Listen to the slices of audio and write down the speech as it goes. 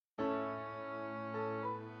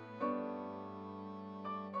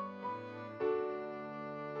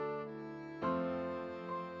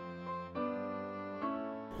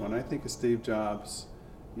When I think of Steve Jobs,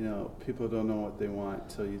 people don't know what they want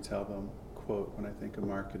till you tell them, quote, when I think of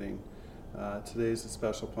marketing. Today's a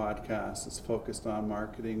special podcast. It's focused on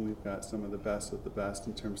marketing. We've got some of the best of the best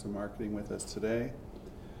in terms of marketing with us today.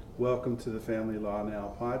 Welcome to the Family Law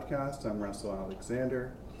Now podcast. I'm Russell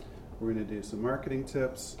Alexander. We're going to do some marketing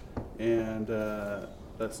tips, and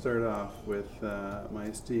let's start off with my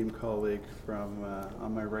esteemed colleague from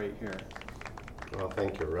on my right here. Well,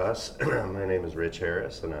 thank you, Russ. My name is Rich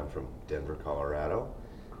Harris, and I'm from Denver, Colorado.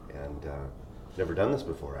 And never done this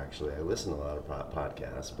before, actually. I listen to a lot of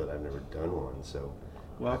podcasts, but I've never done one. So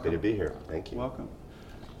welcome. Happy to be here. Thank you. Welcome.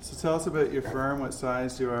 So tell us about your firm, what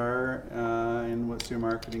size you are, and what's your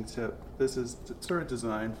marketing tip. This is sort of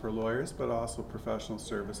designed for lawyers, but also professional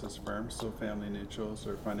services firms, so family neutrals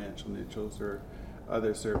or financial neutrals or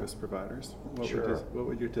other service providers. What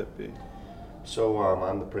would your tip be? So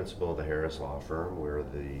I'm the principal of the Harris Law Firm. We're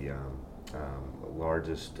the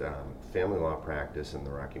largest family law practice in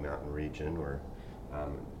the Rocky Mountain region. We're,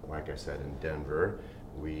 like I said, in Denver.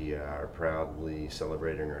 We are proudly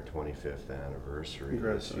celebrating our 25th anniversary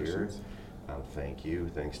this year. Thank you.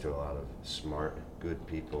 Thanks to a lot of smart, good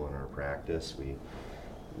people in our practice,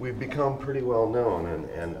 we've become pretty well known,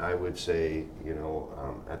 and I would say,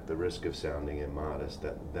 at the risk of sounding immodest,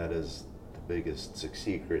 that is the biggest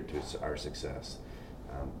secret to our success.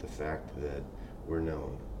 The fact that we're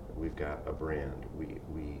known, we've got a brand.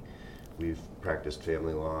 We've practiced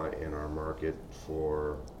family law in our market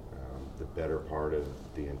for the better part of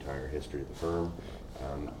the entire history of the firm.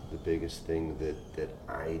 The biggest thing that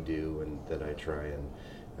I do and that I try and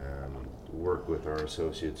work with our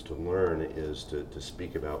associates to learn is to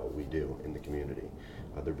speak about what we do in the community.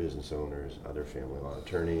 Other business owners, other family law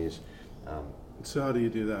attorneys. So how do you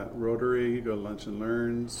do that? Rotary, you go to Lunch and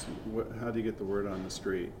Learns? How do you get the word on the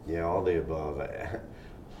street? Yeah, all the above.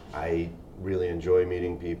 I really enjoy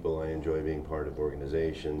meeting people. I enjoy being part of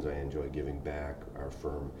organizations. I enjoy giving back. Our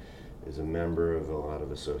firm is a member of a lot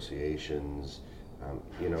of associations.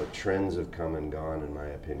 Trends have come and gone, in my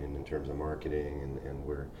opinion, in terms of marketing, and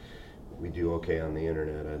we do okay on the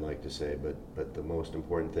internet, I'd like to say, but the most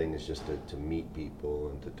important thing is just to meet people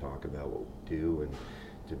and to talk about what we do and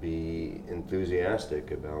to be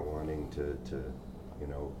enthusiastic about wanting to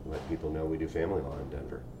let people know we do family law in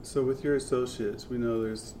Denver. So with your associates, we know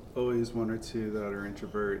there's always one or two that are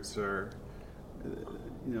introverts or,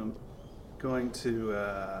 going to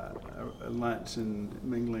a lunch and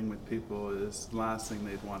mingling with people is the last thing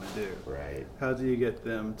they'd want to do. Right. How do you get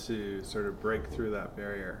them to sort of break through that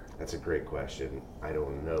barrier? That's a great question. I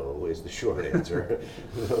don't know is the short answer.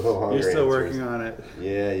 You're still working on it.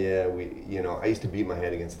 Yeah. I used to beat my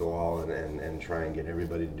head against the wall and try and get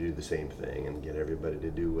everybody to do the same thing and get everybody to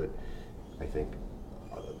do what I think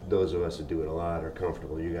those of us that do it a lot are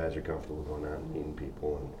comfortable. You guys are comfortable going out and meeting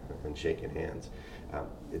people and shaking hands.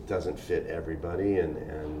 It doesn't fit everybody,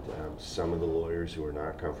 and some of the lawyers who are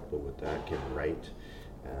not comfortable with that can write,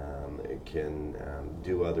 can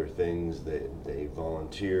do other things. They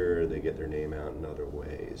volunteer, they get their name out in other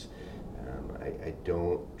ways. I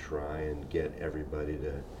don't try and get everybody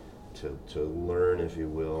to learn, if you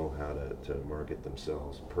will, how to market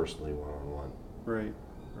themselves personally one-on-one.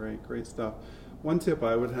 Right, great stuff. One tip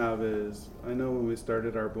I would have is, I know when we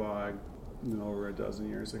started our blog, over a dozen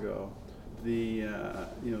years ago,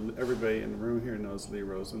 everybody in the room here knows Lee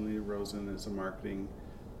Rosen. Lee Rosen is a marketing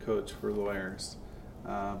coach for lawyers.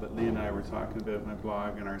 But Lee and I were talking about my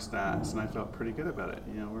blog and our stats, and I felt pretty good about it.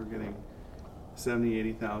 We're getting 70,000,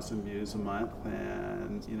 80,000 views a month,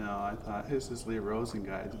 and I thought, who's this Lee Rosen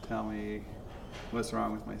guy to tell me what's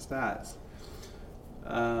wrong with my stats?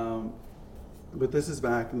 But this is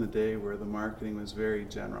back in the day where the marketing was very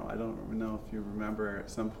general. I don't know if you remember at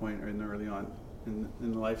some point or early on in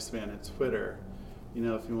the lifespan of Twitter,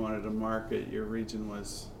 if you wanted to market, your region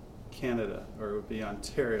was Canada or it would be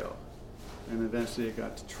Ontario. And eventually it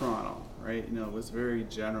got to Toronto, right? It was very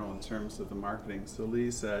general in terms of the marketing. So Lee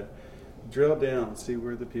said, drill down, see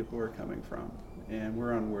where the people are coming from. And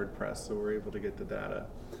we're on WordPress, so we're able to get the data.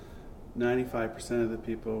 95% of the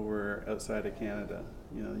people were outside of Canada,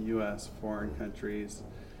 U.S., foreign countries.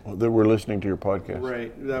 Well, that we're listening to your podcast.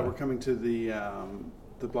 Right, that we're coming to the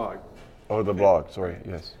blog. Oh, the blog, sorry,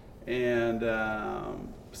 yes. And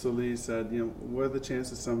so Lee said, what are the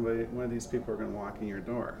chances one of these people are going to walk in your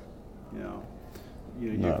door?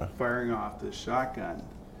 You're firing off this shotgun,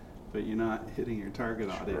 but you're not hitting your target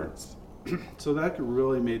audience. So that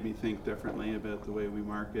really made me think differently about the way we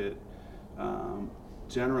market,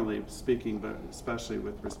 generally speaking, but especially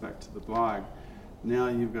with respect to the blog. Now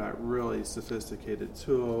you've got really sophisticated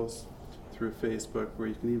tools through Facebook where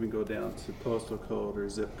you can even go down to postal code or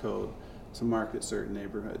zip code to market certain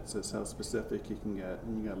neighborhoods. That's how specific you can get,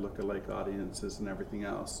 and you got lookalike audiences and everything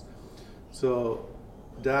else. So,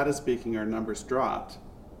 data speaking, our numbers dropped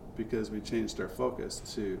because we changed our focus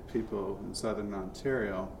to people in Southern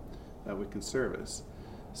Ontario that we can service.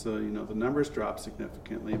 So, the numbers dropped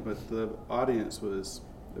significantly, but the audience was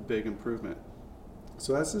a big improvement.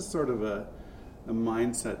 So that's just sort of a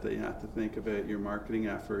mindset that you have to think about your marketing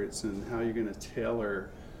efforts and how you're going to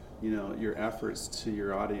tailor, your efforts to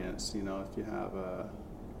your audience. If you have a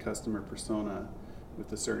customer persona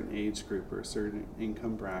with a certain age group or a certain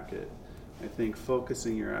income bracket, I think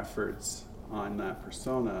focusing your efforts on that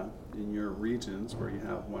persona in your regions where you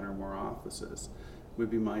have one or more offices would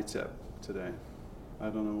be my tip today. I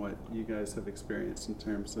don't know what you guys have experienced in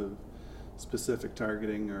terms of specific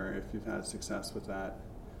targeting, or if you've had success with that.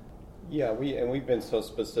 Yeah, we've been so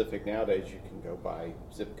specific nowadays. You can go by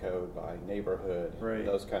zip code, by neighborhood, right,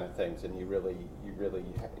 those kind of things, and you really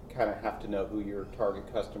kind of have to know who your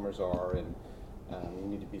target customers are, and you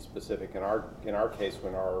need to be specific. In our case,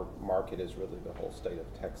 when our market is really the whole state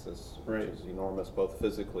of Texas, right, which is enormous, both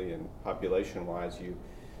physically and population-wise,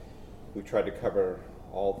 we tried to cover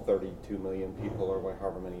all 32 million people, or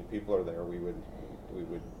however many people are there. We would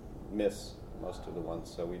miss most of the ones,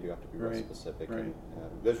 so we do have to be right, real specific. Right. And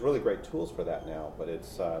there's really great tools for that now, but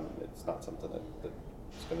it's not something that's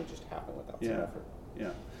going to just happen without some effort.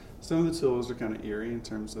 Yeah. Some of the tools are kind of eerie in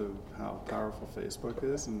terms of how powerful Facebook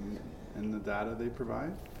is and the data they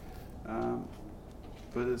provide,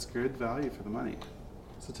 but it's good value for the money.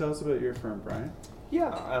 So tell us about your firm, Brian.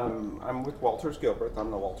 Yeah, I'm with Walters Gilbert.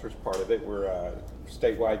 I'm the Walters part of it. We're a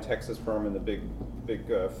statewide Texas firm in the big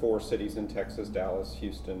 4 cities in Texas: Dallas,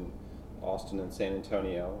 Houston, Austin, and San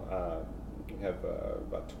Antonio. We have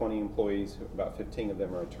about 20 employees. About 15 of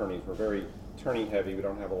them are attorneys. We're very attorney heavy. We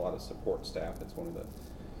don't have a lot of support staff. It's one of the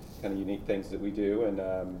kind of unique things that we do,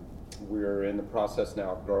 and we're in the process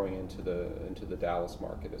now of growing into the Dallas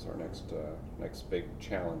market as our next big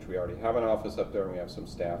challenge. We already have an office up there and we have some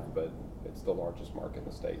staff, but it's the largest market in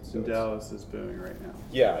the state. So Dallas is booming right now.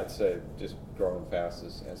 Yeah, it's just growing fast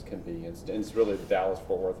as can be. It's really the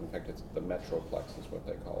Dallas-Fort Worth. In fact, it's the Metroplex is what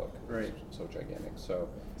they call it. Right. It's so gigantic. So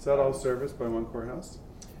is that all serviced by one courthouse?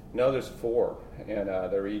 No, there's 4, and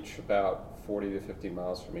they're each about 40 to 50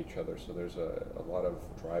 miles from each other, so there's a lot of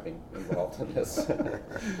driving involved in this.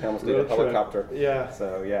 I almost need a helicopter. Yeah.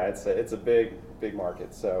 So yeah, it's a big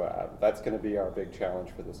market. So that's going to be our big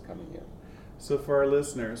challenge for this coming year. So for our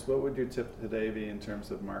listeners, what would your tip today be in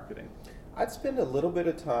terms of marketing? I'd spend a little bit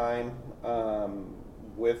of time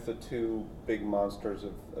with the 2 big monsters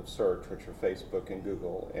of search, which are Facebook and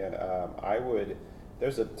Google, and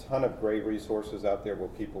there's a ton of great resources out there where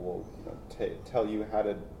people will tell you how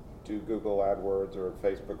to do Google AdWords or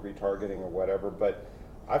Facebook retargeting or whatever, but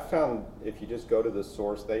I've found if you just go to the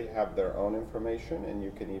source, they have their own information, and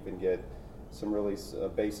you can even get some really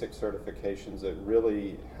basic certifications that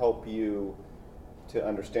really help you to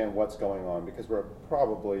understand what's going on, because we're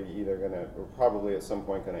probably at some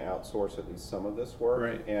point going to outsource at least some of this work,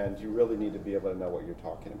 right, and you really need to be able to know what you're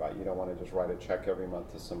talking about. You don't want to just write a check every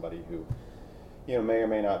month to somebody who may or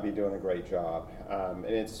may not be doing a great job. And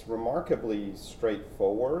it's remarkably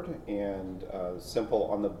straightforward and simple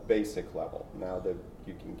on the basic level. Now that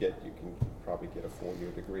you can probably get a 4-year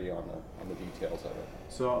degree on the details of it.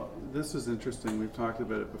 So this is interesting. We've talked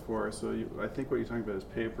about it before. So I think what you're talking about is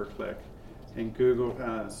pay-per-click, and Google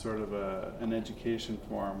has sort of an education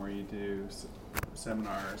forum where you do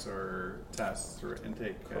seminars or tests or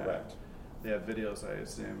intake. Correct. They have videos, I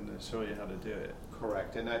assume, to show you how to do it.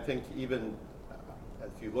 Correct. And I think even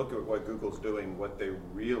if you look at what Google's doing, what they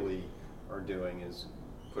really are doing is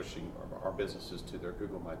pushing our businesses to their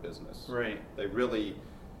Google My Business. Right.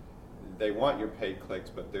 They want your paid clicks,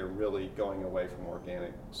 but they're really going away from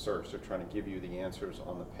organic search. They're trying to give you the answers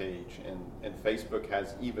on the page. And Facebook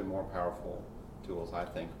has even more powerful tools, I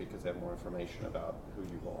think, because they have more information about who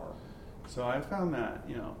you are. So I found that,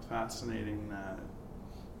 fascinating that,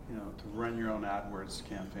 to run your own AdWords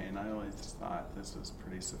campaign. I always thought this was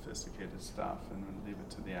pretty sophisticated stuff and would leave it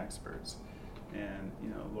to the experts. And,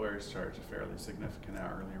 lawyers charge a fairly significant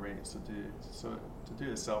hourly rate to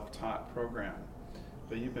do a self-taught program.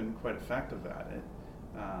 But you've been quite effective at it,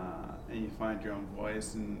 and you find your own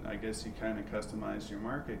voice, and I guess you kind of customize your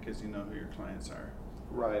market because you know who your clients are.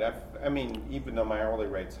 Right. I mean, even though my hourly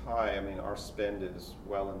rate's high, our spend is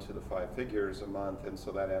well into the 5 figures a month, and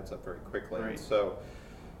so that adds up very quickly. Right. And so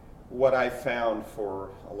what I found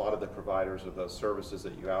for a lot of the providers of those services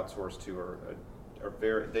that you outsource to are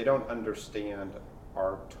they don't understand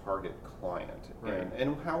our target client. Right.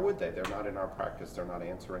 And how would they? They're not in our practice. They're not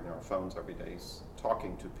answering our phones every day,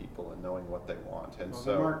 talking to people and knowing what they want. And Well,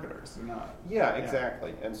 so the marketers, they're not. yeah,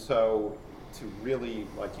 exactly. And so to really,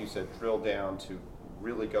 like you said, drill down to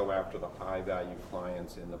really go after the high value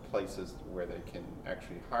clients in the places where they can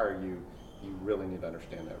actually hire you, you really need to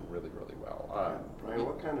understand that really, really well. Brian,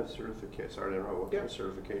 what kind of certification? Sorry to interrupt. What kind of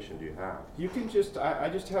certification do you have? You can just, I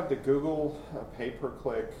just have the Google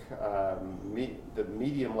pay-per-click, the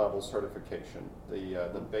medium level certification.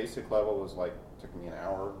 The basic level was like, took me an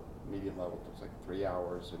hour. Medium level took like 3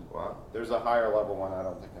 hours. And Wow. there's a higher level one. I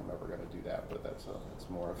don't think I'm ever going to do that, but that's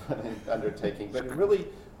more of an undertaking. But it really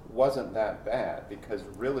wasn't that bad, because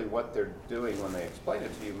really what they're doing when they explain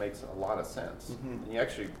it to you makes a lot of sense. Mhm. And you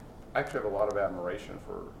actually have a lot of admiration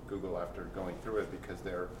for Google after going through it, because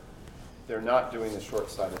they're not doing the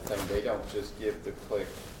short-sighted thing. They don't just give the click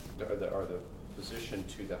or the position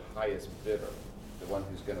to the highest bidder, the one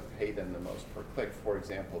who's going to pay them the most per click. For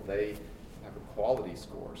example, they have a quality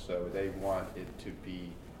score, so they want it to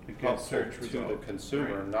be A good helpful search to result. the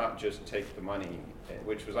consumer, Right. not just take the money,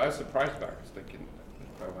 which I was surprised about. I was thinking,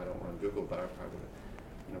 I don't want Google, but I probably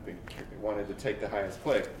would have wanted to take the highest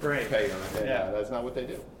click, Right. pay on it. And, Yeah. that's not what they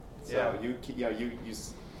do. So Yeah. you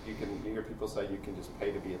can hear people say you can just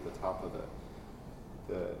pay to be at the top of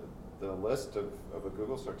the list of a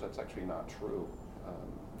Google search. That's actually not true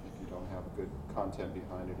if you don't have good content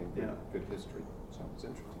behind it and good history. So it's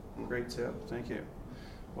interesting. Great tip, thank you.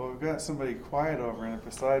 Well, we've got somebody quiet over and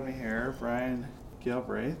beside me here, Brian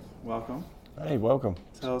Galbraith. Welcome. Hey, welcome.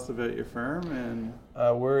 Tell us about your firm and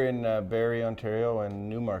We're in Barrie, Ontario, and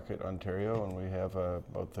Newmarket, Ontario, and we have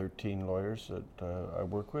about 13 lawyers that I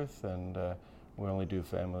work with, and we only do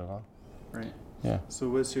family law. right. Yeah. So,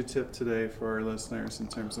 what's your tip today for our listeners in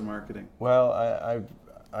terms of marketing? Well,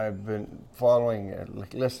 I've been following,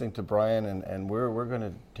 listening to Brian, and we're going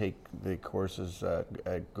to take the courses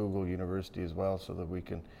at Google University as well, so that we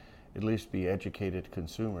can at least be educated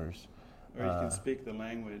consumers. Or you can speak the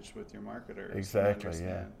language with your marketers. Exactly. And Yeah.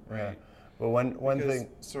 understand, Yeah. right. Well, one Because- thing.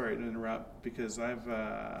 Sorry to interrupt, because I've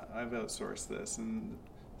outsourced this, and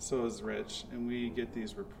so is Rich, and we get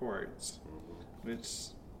these reports, which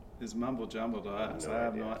is mumble jumble to us. No I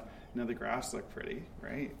have idea. not. The graphs look pretty,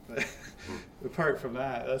 right? But apart from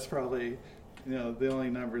that, that's probably the only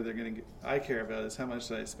number they're going to. I care about is how much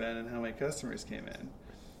did I spend and how many customers came in.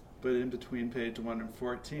 But in between page 1 and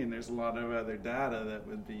 14, there's a lot of other data that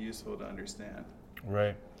would be useful to understand.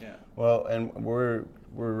 Right. Yeah. Well, and we're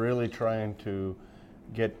really trying to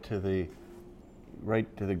get to the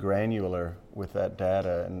granular with that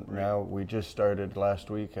data, and now we just started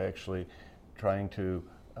last week actually trying to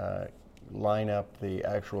line up the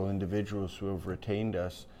actual individuals who have retained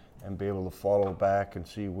us and be able to follow back and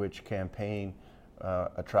see which campaign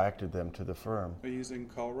attracted them to the firm. Are you using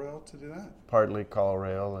CallRail to do that? Partly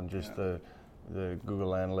CallRail and just Yeah. the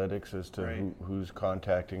Google Analytics as to Right. who's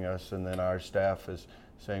contacting us, and then our staff is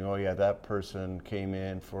saying, oh yeah, that person came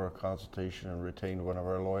in for a consultation and retained one of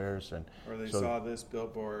our lawyers, and Or they so- saw this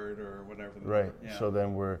billboard or whatever. right. Yeah. So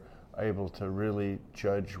then we're able to really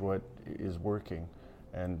judge what is working,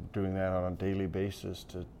 and doing that on a daily basis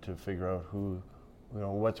to figure out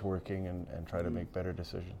what's working and try to make better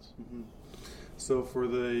decisions. Mhm. So for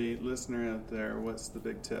the listener out there, what's the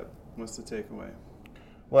big tip? What's the takeaway?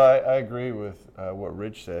 Well, I agree with what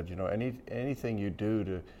Rich said. Anything you do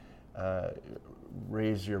to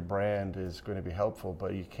raise your brand is going to be helpful,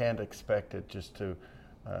 but you can't expect it just to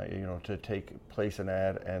place an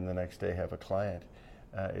ad and the next day have a client.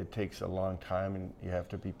 It takes a long time, and you have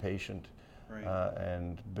to be patient. Right.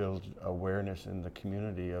 And build awareness in the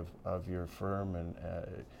community of your firm, and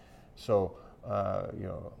so How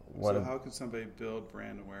can somebody build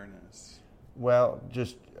brand awareness? Well,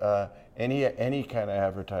 just any kind of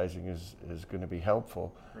advertising is going to be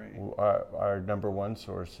helpful. Right. Our number one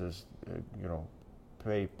source is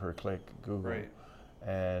pay per click, Google, Right.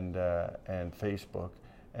 and Facebook,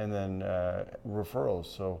 and then referrals.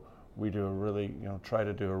 So we do try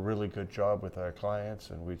to do a really good job with our clients,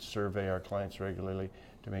 and we survey our clients regularly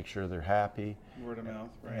to make sure they're happy. Word of mouth,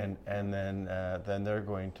 right? And then they're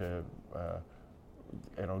going to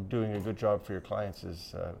doing a good job for your clients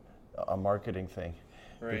is a marketing thing,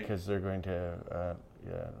 Right. because they're going to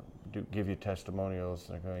give you testimonials.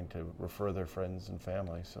 They're going to refer their friends and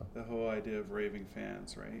family. So The whole idea of raving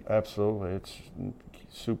fans, right? absolutely, it's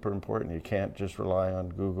super important. You can't just rely on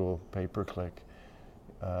Google pay-per-click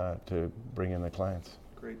to bring in the clients.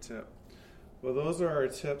 Great tip. Well, those are our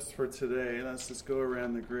tips for today. Let's just go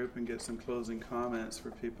around the group and get some closing comments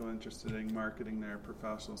for people interested in marketing their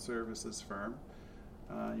professional services firm.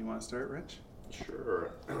 You want to start, Rich?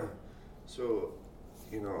 Sure. So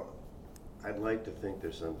You know, I'd like to think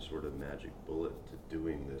there's some sort of magic bullet to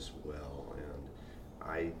doing this well,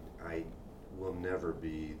 and I will never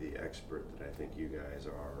be the expert that I think you guys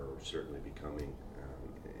are, or certainly becoming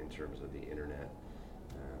in terms of the internet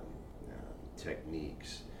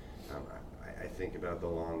techniques. I think about the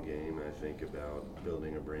long game. I think about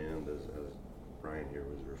building a brand, as Brian here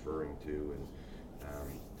was referring to,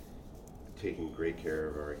 and taking great care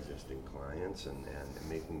of our existing clients and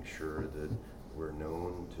making sure that we're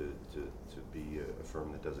known to be a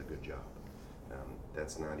firm that does a good job.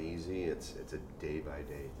 That's not easy. It's a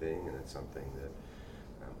day-by-day thing, and it's something that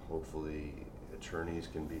hopefully attorneys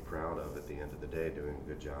can be proud of at the end of the day, doing a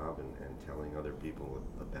good job and telling other people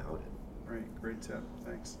about it. Right, great tip.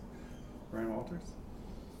 Thanks. Brian Walters?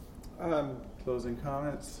 Closing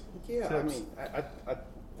comments? Yeah, tips? I mean, I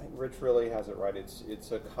think Rich really has it right.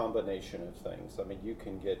 It's a combination of things. I mean, you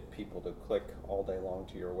can get people to click all day long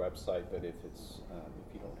to your website, but if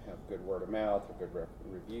you don't have good word of mouth or good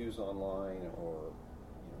reviews online, or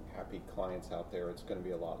happy clients out there, it's going to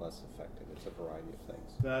be a lot less effective. It's a variety of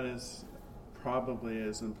things. That is probably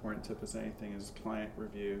as important tip as anything is client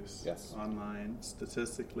reviews. Yes. Online.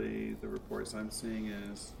 Statistically, the reports I'm seeing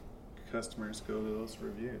is customers go to those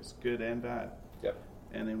reviews, good and bad. Yep.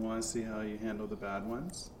 And they want to see how you handle the bad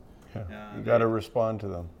ones. Yeah. You got to respond to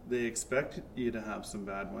them. They expect you to have some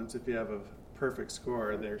bad ones. If you have a perfect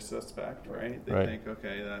score, they're suspect, right? They Right. think,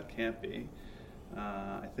 okay, that can't be.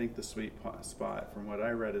 I think the sweet spot, from what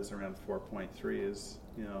I read, is around 4.3 is,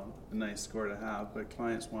 a nice score to have. But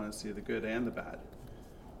clients want to see the good and the bad.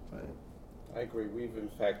 But I agree. We've in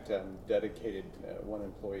fact dedicated one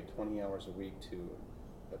employee 20 hours a week to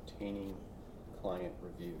obtaining client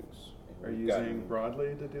reviews. And are you we've using gotten-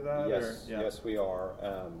 Broadly to do that? Yes, Or, yeah. yes, we are.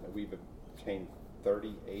 We've obtained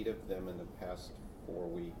 38 of them in the past 4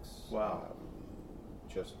 weeks. Wow.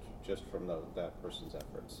 Just from that person's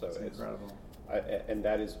efforts. So It's it's incredible. and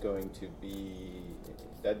that is going to be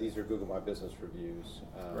that. These are Google My Business reviews.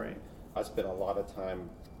 Right. I spent a lot of time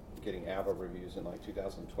getting Avvo reviews in like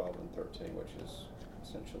 2012 and 13, which is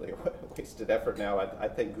essentially a wasted effort now. I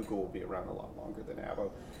think Google will be around a lot longer than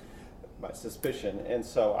Avvo, my suspicion. And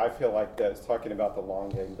so I feel like that's talking about the long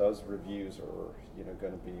game. Those reviews are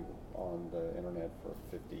going to be on the internet for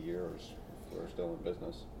 50 years if we're still in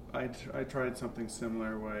business. I tried something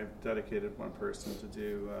similar where I dedicated one person to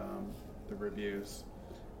do the reviews,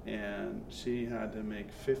 and she had to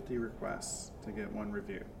make 50 requests to get one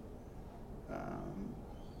review.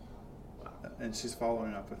 And she's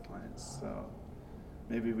following up with clients, so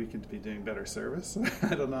maybe we could be doing better service.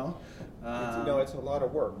 I don't know. It's a lot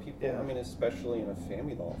of work. People, Yeah. I mean, especially in a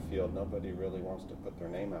family law field, nobody really wants to put their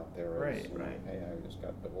name out there as, Right, right. hey, I just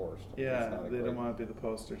got divorced. It's Yeah, not a they great- don't want to be the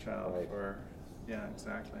poster child Right. for. Yeah,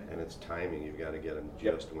 exactly. And it's timing. You've got to get them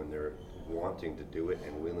Yep. just when they're wanting to do it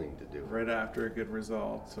and willing to do it. Right after a good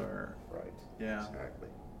result, or Right. yeah, Exactly.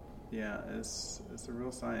 yeah, it's a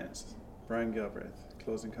real science. Brian Gilbreth,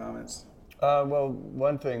 closing comments. Well,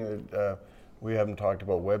 one thing that we haven't talked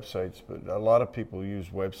about websites, but a lot of people use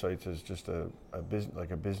websites as just a business,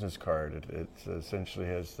 like a business card. It essentially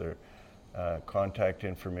has their contact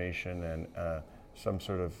information and some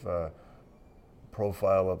sort of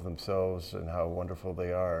profile of themselves and how wonderful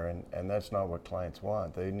they are, and that's not what clients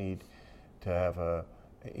want. They need to have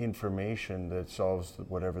information that solves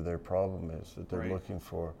whatever their problem is that they're Right. looking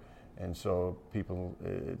for. And so people,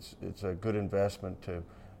 it's a good investment to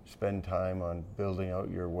spend time on building out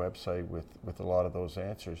your website with a lot of those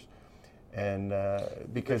answers. And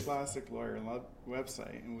because the classic lawyer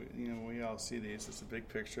website, and we all see these. It's a big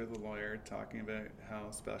picture of the lawyer talking about how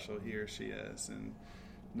special he or she is, and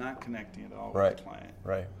not connecting at all Right. with the client.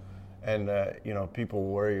 Right. And, people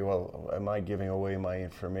worry, well, am I giving away my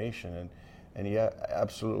information? And yeah,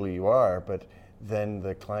 absolutely you are, but then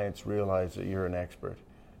the clients realize that you're an expert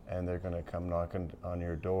and they're going to come knocking on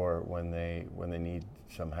your door when they need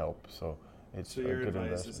some help. So it's So a your good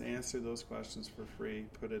advice investment. is answer those questions for free,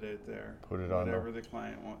 put it out there. Put it on whatever the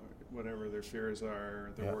client whatever their fears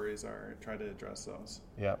are, their Yeah. worries are, try to address those.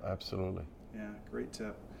 Yeah, absolutely. Yeah, great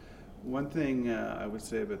tip. One thing I would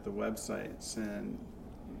say about the websites, and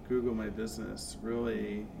Google My Business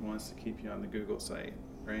really wants to keep you on the Google site,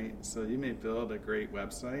 right? So you may build a great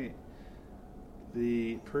website.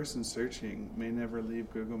 The person searching may never leave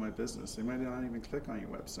Google My Business. They might not even click on your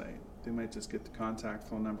website. They might just get the contact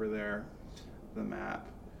phone number there, the map.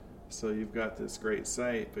 So you've got this great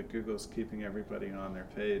site, but Google's keeping everybody on their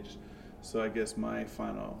page. So I guess my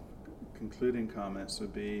final concluding comments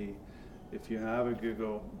would be, if you have a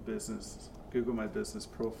Google My Business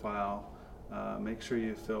profile, make sure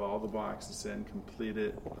you fill all the boxes in, complete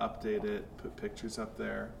it, update it, put pictures up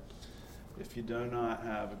there. if you do not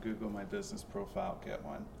have a Google My Business profile, get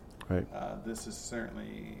one. Right. This is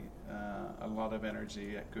certainly a lot of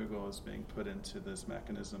energy at Google is being put into this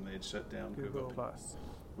mechanism. They'd shut down Google Plus,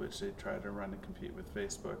 which they tried to run to compete with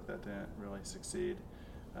Facebook. That didn't really succeed.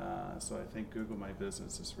 So I think Google My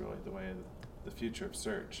Business is really the way, the future of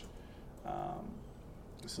search.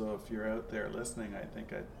 So if you're out there listening, I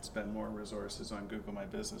think I'd spend more resources on Google My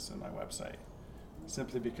Business than my website,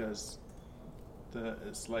 simply because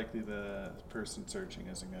it's likely the person searching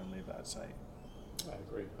isn't going to leave that site. I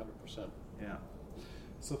agree, 100%. Yeah.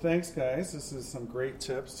 So thanks, guys. This is some great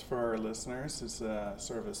tips for our listeners. It's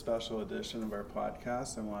sort of a special edition of our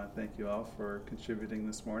podcast. I want to thank you all for contributing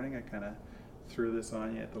this morning. I kind of threw this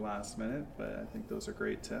on you at the last minute, but I think those are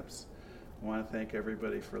great tips. I want to thank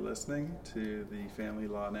everybody for listening to the Family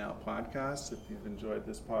Law Now podcast. If you've enjoyed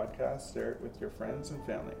this podcast, share it with your friends and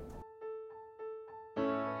family.